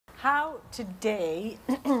how today,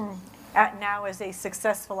 now as a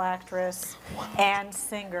successful actress and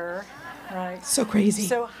singer, right? So crazy.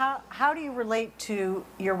 So how do you relate to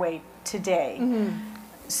your weight today? Mm-hmm.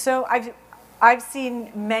 So I've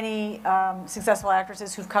seen many successful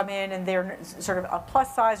actresses who've come in and they're sort of a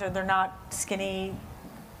plus size, or they're not skinny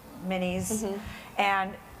minis,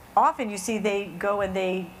 and often you see they go and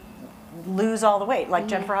they lose all the weight. Like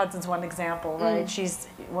Jennifer Hudson's one example, right? She's,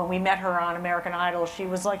 when we met her on American Idol, she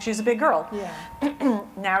was like, she's a big girl. Yeah.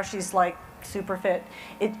 Now she's like super fit.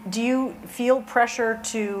 Do you feel pressure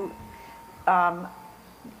to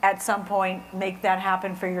at some point make that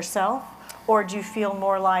happen for yourself, or do you feel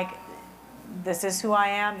more like, this is who I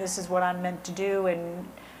am, this is what I'm meant to do, and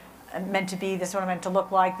I'm meant to be, this is what I'm meant to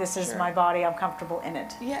look like, this is my body, I'm comfortable in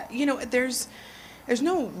it? Yeah, you know, there's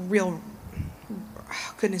no real,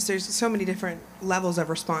 goodness, there's so many different levels of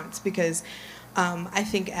response, because I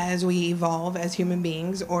think as we evolve as human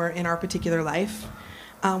beings, or in our particular life,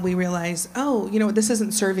 we realize, oh, you know, this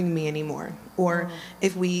isn't serving me anymore. Or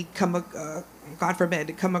if we come, God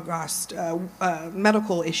forbid, come across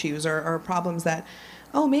medical issues or problems that,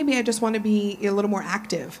 oh, maybe I just want to be a little more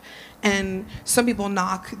active. And some people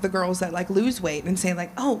knock the girls that like lose weight and say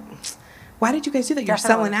like, oh, why did you guys do that? You're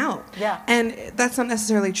selling out. Yeah. And that's not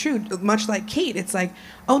necessarily true. Much like Kate, it's like,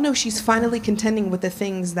 oh no, she's finally contending with the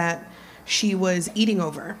things that she was eating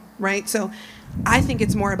over, right? So I think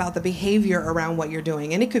it's more about the behavior around what you're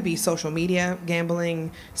doing. And it could be social media,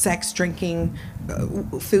 gambling, sex, drinking,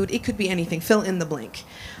 food. It could be anything. Fill in the blank.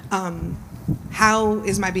 How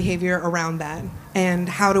is my behavior around that? And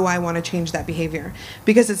how do I want to change that behavior?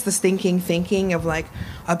 Because it's this thinking of like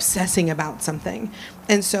obsessing about something.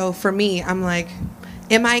 And so for me, I'm like,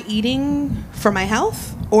 am I eating for my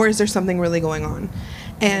health, or is there something really going on?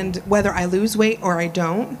 And whether I lose weight or I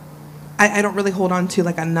don't really hold on to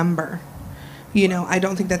like a number. You know, I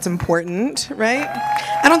don't think that's important, right?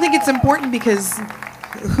 I don't think it's important, because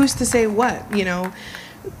who's to say what, you know?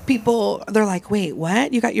 People, they're like, wait,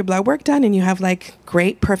 what? You got your blood work done and you have like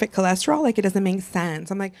great, perfect cholesterol? Like, it doesn't make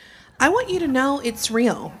sense. I'm like, I want you to know it's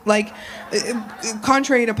real. Like,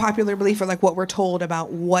 contrary to popular belief, or like what we're told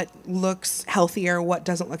about what looks healthy or what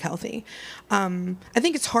doesn't look healthy. I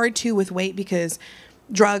think it's hard too with weight, because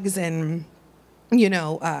drugs and, you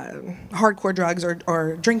know, hardcore drugs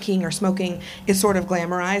or drinking or smoking is sort of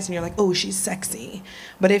glamorized, and you're like, oh, she's sexy.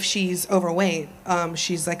 But if she's overweight,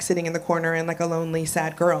 she's like sitting in the corner and like a lonely,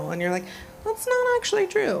 sad girl, and you're like, that's not actually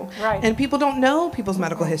true. Right. And people don't know people's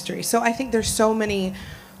medical history. So I think there's so many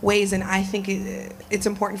ways, and I think it's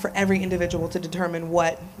important for every individual to determine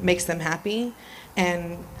what makes them happy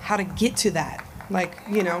and how to get to that. Like,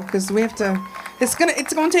 you know, because we have to, it's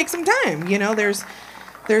gonna take some time, you know.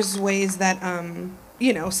 There's ways that,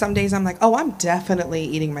 you know, some days I'm like, oh, I'm definitely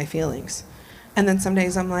eating my feelings. And then some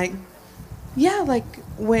days I'm like, yeah, like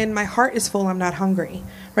when my heart is full, I'm not hungry,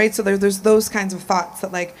 right? So there's those kinds of thoughts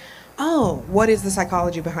that like, oh, what is the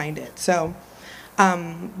psychology behind it? So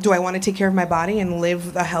do I want to take care of my body and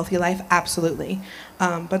live a healthy life? Absolutely.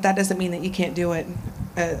 But that doesn't mean that you can't do it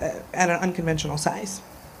at an unconventional size.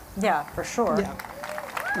 Yeah, for sure. Yeah.